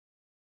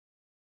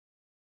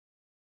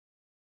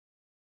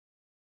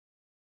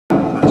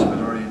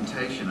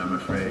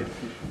afraid.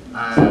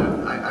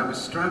 I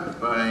was struck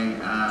by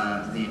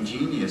the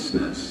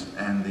ingeniousness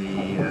and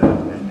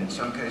and in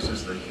some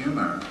cases the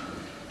humor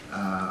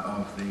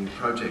of the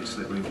projects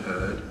that we've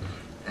heard.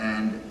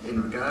 And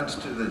in regards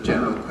to the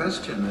general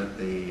question that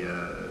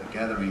the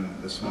gathering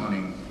this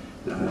morning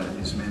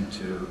is meant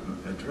to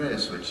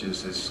address, which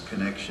is this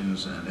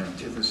connections and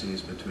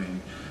antitheses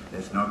between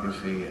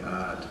ethnography,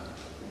 art,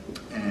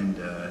 and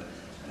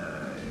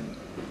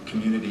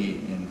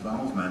community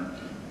involvement,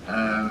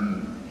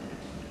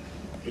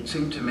 it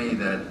seemed to me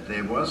that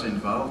there is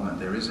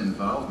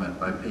involvement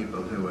by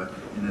people who are,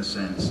 in a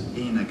sense,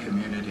 in a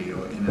community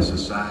or in a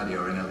society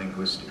or in a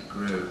linguistic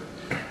group.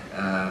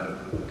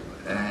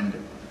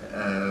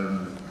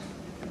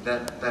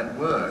 That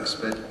works,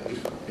 but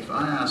if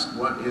I ask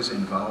what is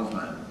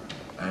involvement,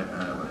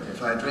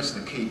 if I address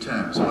the key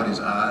terms, what is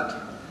art,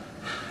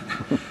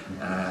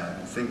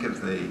 think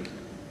of the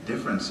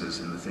differences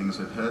in the things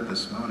we've heard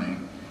this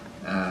morning,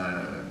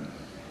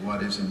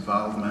 what is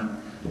involvement,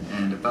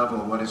 and above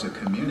all, what is a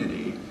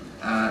community,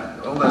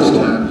 all those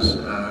terms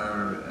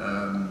are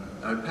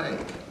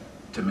opaque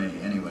to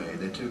me anyway.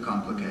 They're too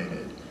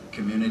complicated.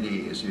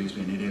 Community is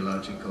usually an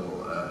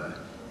ideological,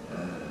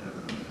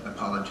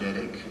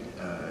 apologetic,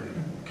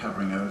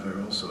 covering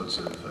over all sorts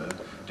of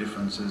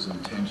differences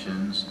and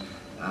tensions.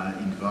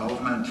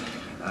 Involvement,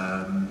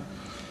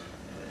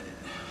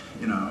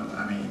 you know,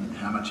 I mean,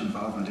 how much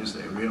involvement is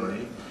there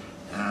really?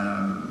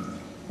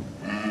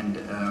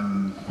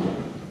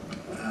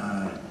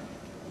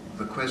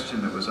 The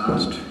question that was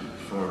asked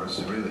for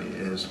us really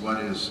is what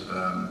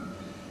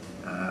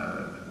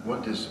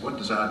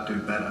does art do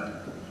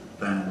better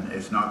than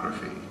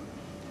ethnography?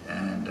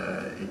 And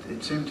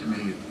it seemed to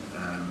me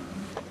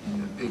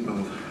people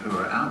who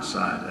are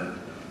outside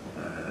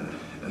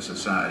a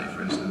society,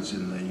 for instance,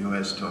 in the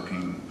US,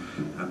 talking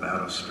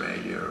about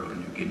Australia or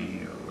New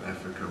Guinea or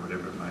Africa or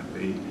whatever it might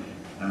be,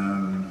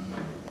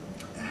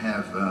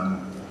 have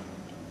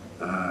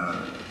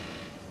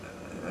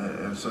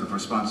a sort of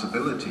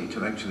responsibility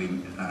to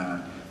actually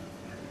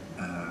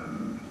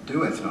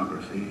do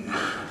ethnography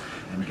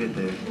and get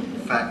their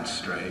facts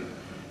straight,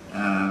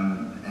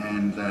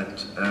 and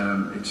that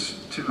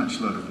it's too much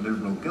sort of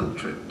liberal guilt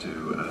trip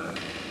to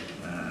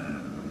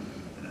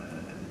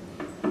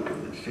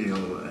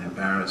feel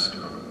embarrassed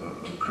or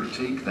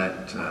critique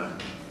that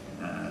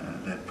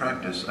that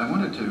practice. I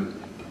wanted to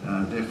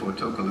therefore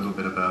talk a little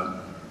bit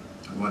about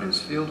what is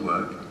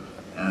fieldwork.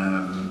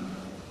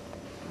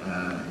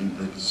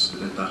 That's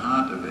at the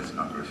heart of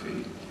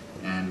ethnography,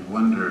 and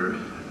wonder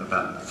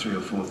about 3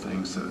 or 4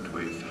 things that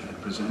we've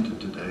presented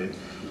today.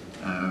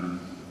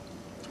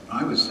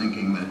 I was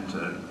thinking that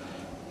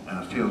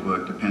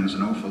fieldwork depends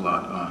an awful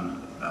lot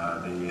on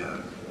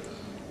the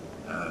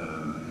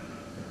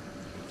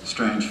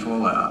strange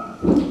fallout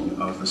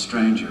of the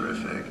stranger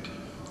effect,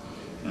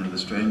 and the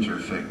stranger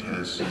effect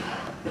has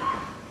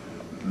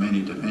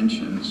many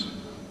dimensions,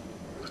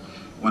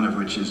 one of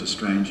which is a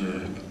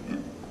stranger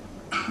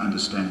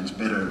understands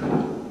better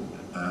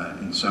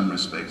in some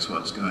respects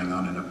what's going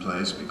on in a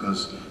place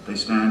because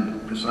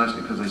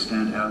precisely because they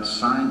stand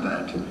outside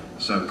that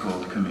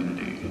so-called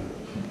community.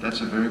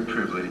 That's a very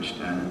privileged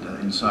and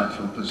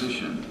insightful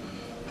position.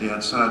 The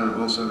outsider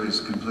also is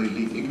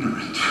completely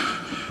ignorant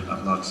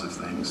of lots of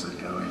things that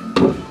go in.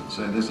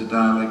 So there's a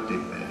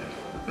dialectic there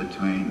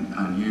between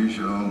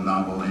unusual,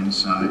 novel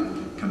insight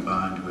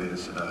combined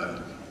with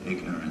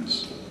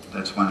ignorance.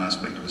 That's one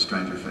aspect of the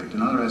stranger effect.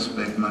 Another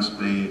aspect must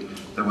be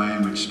the way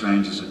in which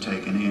strangers are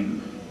taken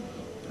in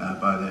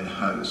by their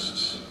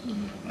hosts,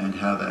 and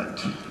how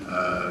that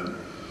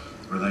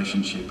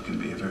relationship can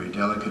be a very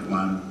delicate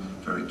one,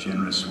 very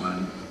generous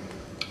one,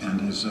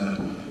 and is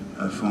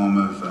a form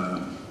of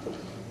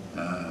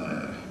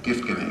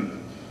gift-giving.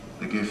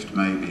 The gift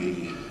may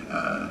be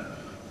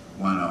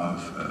one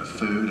of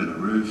food and a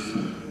roof,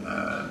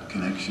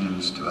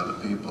 connections to other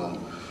people,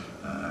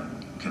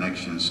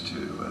 connections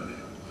to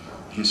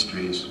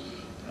histories.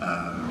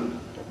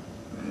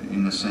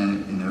 In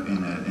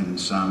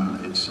some,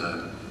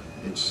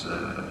 it's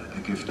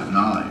a gift of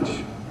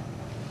knowledge.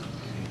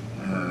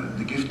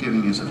 The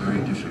gift-giving is a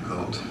very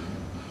difficult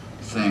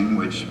thing,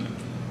 which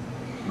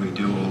we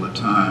do all the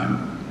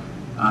time,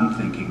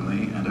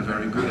 unthinkingly, and are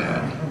very good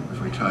at.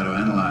 If we try to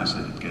analyze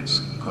it, it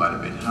gets quite a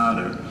bit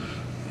harder,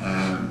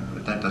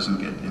 but that doesn't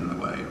get in the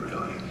way,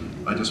 really.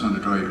 I just want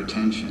to draw your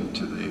attention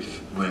to the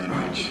way in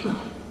which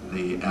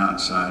the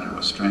outsider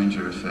or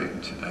stranger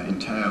effect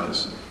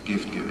entails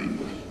gift-giving,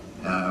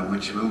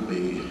 which will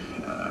be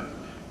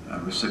a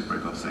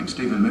reciprocal thing.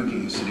 Stephen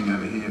Mookie, who's sitting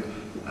over here,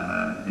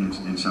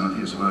 in some of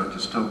his work,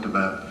 has talked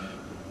about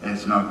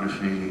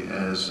ethnography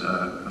as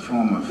a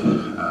form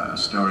of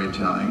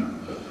storytelling,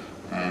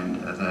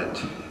 and that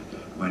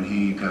when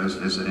he goes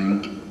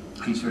visiting,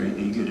 he's very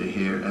eager to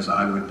hear, as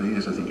I would be,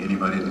 as I think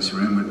anybody in this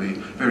room would be,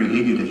 very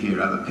eager to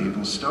hear other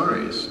people's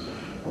stories.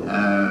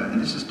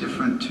 And this is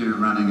different to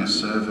running a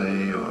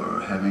survey or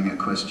having a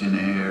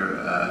questionnaire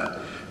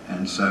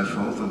and so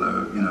forth,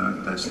 although, you know,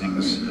 those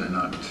things are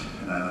not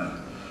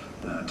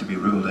to be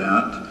ruled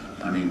out.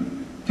 I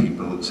mean,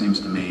 people, it seems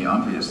to me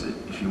obvious that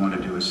if you want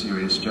to do a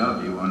serious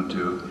job, you want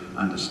to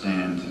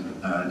understand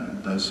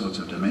those sorts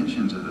of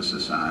dimensions of a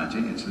society.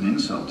 It's an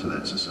insult to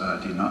that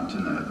society not to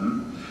know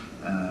them.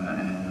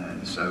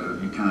 So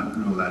you can't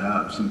rule that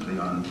out simply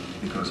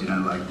because you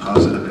don't like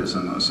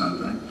positivism or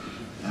something.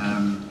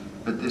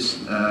 But this,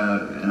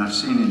 and I've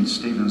seen in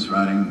Stephen's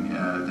writing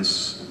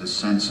this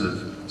sense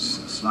of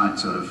slight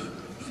sort of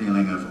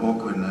feeling of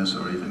awkwardness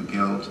or even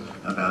guilt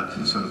about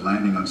sort of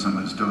landing on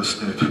someone's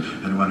doorstep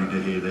and wanting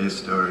to hear their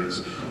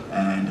stories,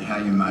 and how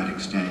you might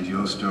exchange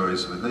your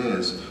stories with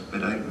theirs.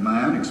 But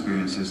my own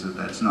experience is that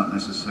that's not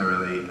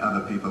necessarily,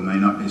 other people may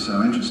not be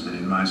so interested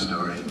in my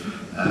story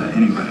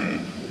anyway,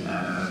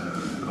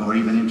 or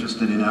even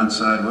interested in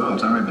outside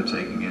worlds. I remember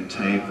taking a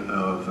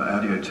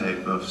audio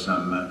tape of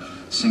some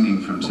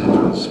singing from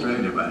Central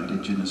Australia by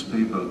Indigenous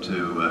people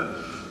to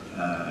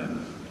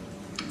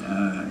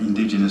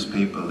Indigenous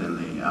people in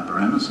the Upper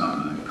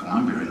Amazon in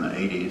Colombia in the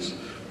 80s,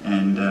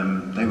 and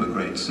they were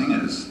great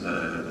singers,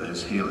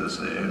 those healers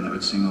there, and they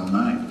would sing all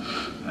night,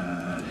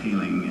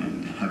 healing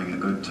and having a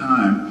good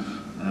time.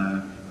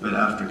 But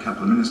after a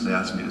couple of minutes they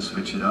asked me to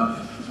switch it off.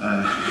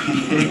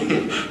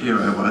 Here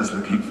I was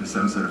looking for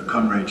some sort of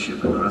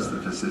comradeship across the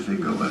Pacific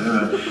or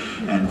whatever,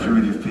 and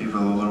primitive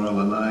people are all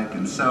alike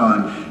and so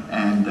on.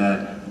 And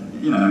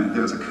you know,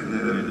 there was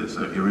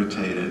sort of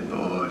irritated,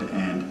 bored,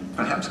 and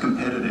perhaps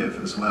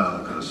competitive as well,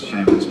 because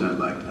shamans don't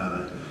like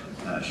other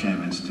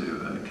shamans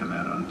to come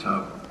out on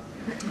top.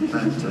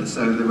 But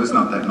so there was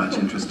not that much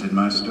interest in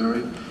my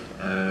story.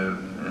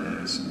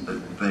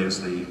 But there's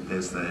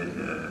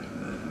a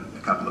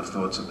couple of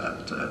thoughts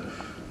about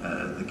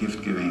the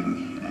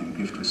gift-giving and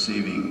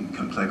gift-receiving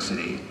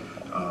complexity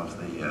of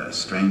the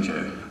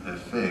stranger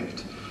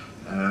effect.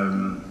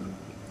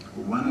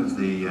 One of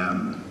the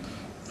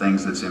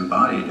things that's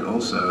embodied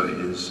also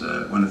is,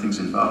 one of the things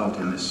involved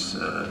in this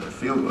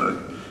fieldwork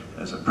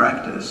as a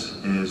practice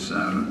is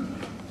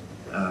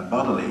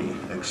bodily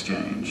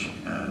exchange.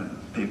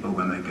 People,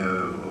 when they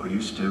go, or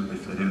used to,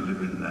 if they didn't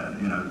live in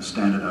you know,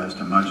 standardized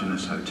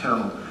homogeneous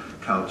hotel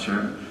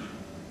culture,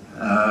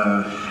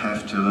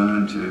 have to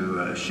learn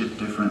to shit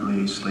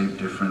differently, sleep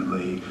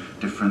differently,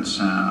 different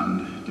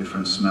sound,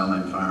 different smell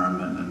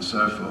environment, and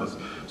so forth.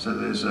 So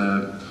there's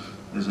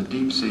a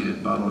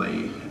deep-seated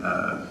bodily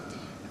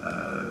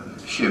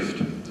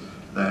shift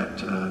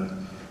that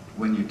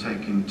when you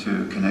take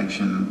into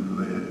connection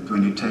with,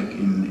 when you take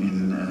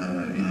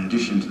in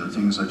addition to the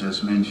things I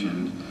just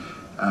mentioned,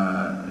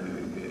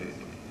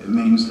 it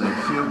means that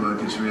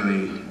fieldwork is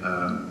really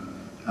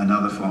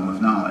another form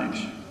of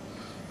knowledge.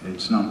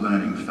 It's not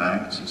learning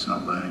facts, it's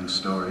not learning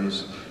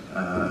stories,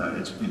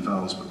 it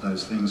involves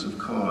those things, of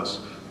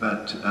course,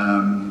 but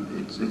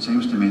it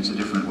seems to me it's a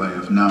different way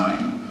of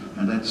knowing,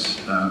 and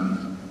that's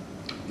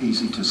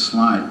easy to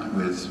slight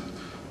with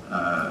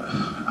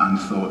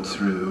unthought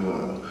through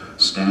or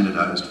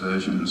standardized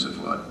versions of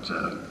what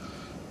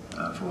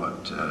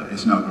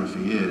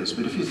ethnography is.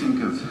 But if you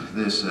think of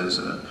this as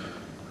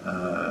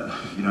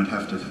you don't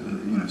have to,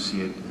 you know,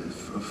 see it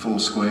a full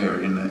square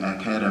in the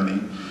academy.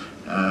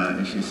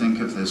 If you think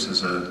of this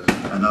as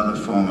another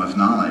form of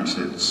knowledge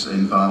that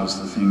involves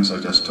the things I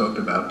just talked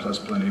about, plus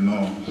plenty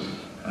more,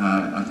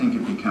 I think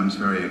it becomes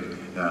very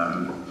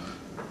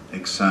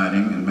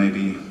exciting and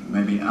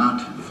maybe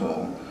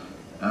artful.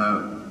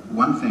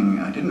 One thing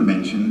I didn't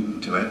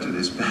mention to add to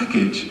this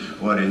package,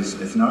 what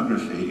is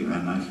ethnography,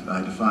 and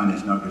I define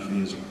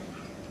ethnography as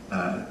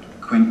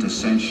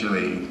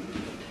quintessentially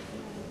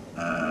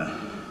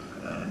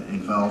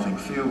involving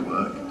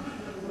fieldwork,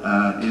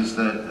 is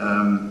that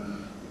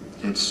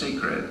it's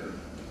secret.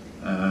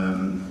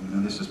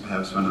 And this is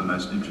perhaps one of the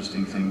most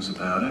interesting things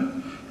about it,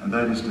 and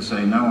that is to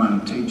say no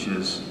one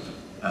teaches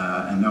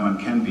and no one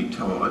can be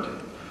taught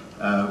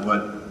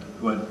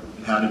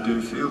how to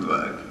do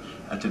fieldwork.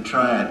 To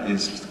try it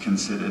is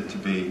considered to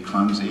be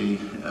clumsy.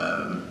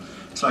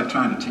 It's like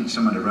trying to teach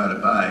someone to ride a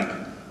bike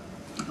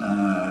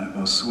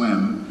or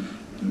swim.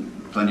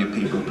 Plenty of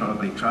people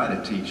probably try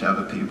to teach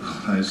other people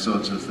those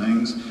sorts of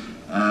things.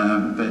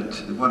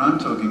 But what I'm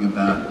talking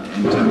about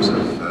in terms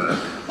of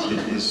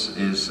it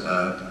is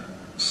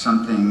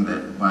something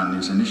that one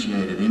is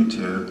initiated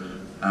into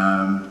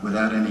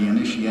without any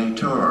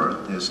initiator.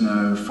 There's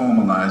no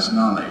formalized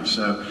knowledge.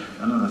 So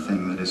another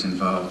thing that is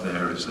involved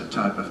there is the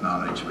type of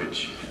knowledge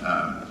which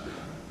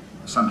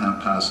somehow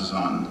passes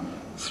on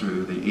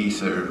through the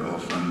ether or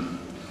from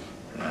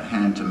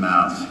hand to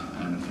mouth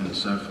and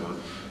so forth.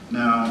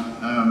 Now,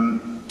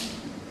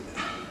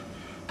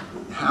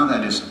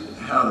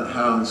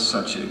 how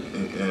such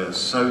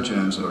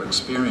sojourns or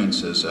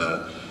experiences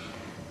are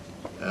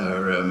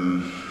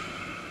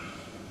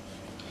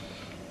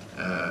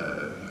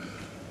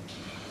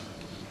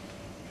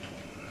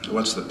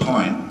what's the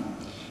point?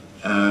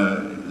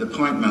 The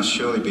point must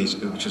surely be,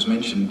 which was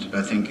mentioned,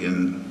 I think,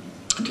 in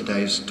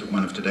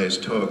one of today's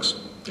talks,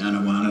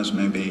 Anawana's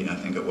maybe, I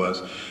think it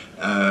was,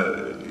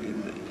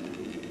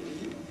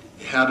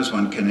 how does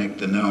one connect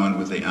the known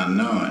with the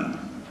unknown?